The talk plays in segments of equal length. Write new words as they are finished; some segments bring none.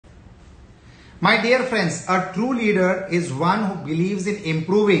My dear friends, a true leader is one who believes in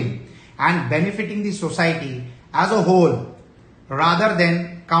improving and benefiting the society as a whole rather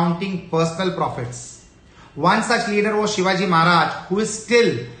than counting personal profits. One such leader was Shivaji Maharaj, who is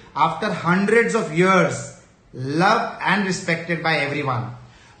still, after hundreds of years, loved and respected by everyone.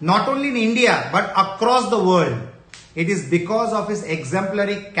 Not only in India, but across the world. It is because of his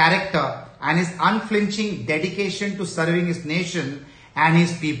exemplary character and his unflinching dedication to serving his nation and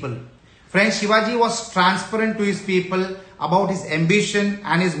his people. Friends, Shivaji was transparent to his people about his ambition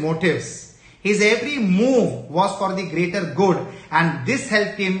and his motives. His every move was for the greater good, and this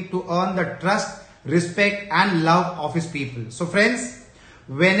helped him to earn the trust, respect and love of his people. So friends,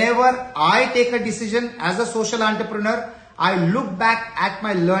 whenever I take a decision as a social entrepreneur, I look back at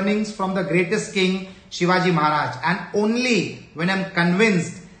my learnings from the greatest king, Shivaji Maharaj, and only when I am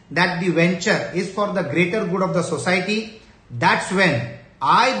convinced that the venture is for the greater good of the society, that's when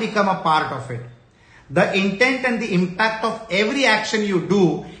I become a part of it. The intent and the impact of every action you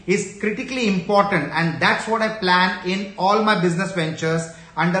do is critically important, and that's what I plan in all my business ventures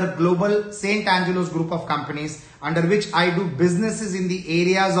under Global St. Angelo's group of companies, under which I do businesses in the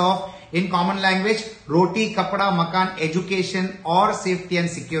areas of, in common language, roti, kapda, makan, education or safety and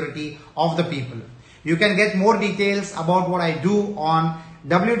security of the people. You can get more details about what I do on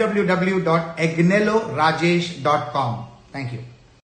www.agnelorajesh.com. Thank you.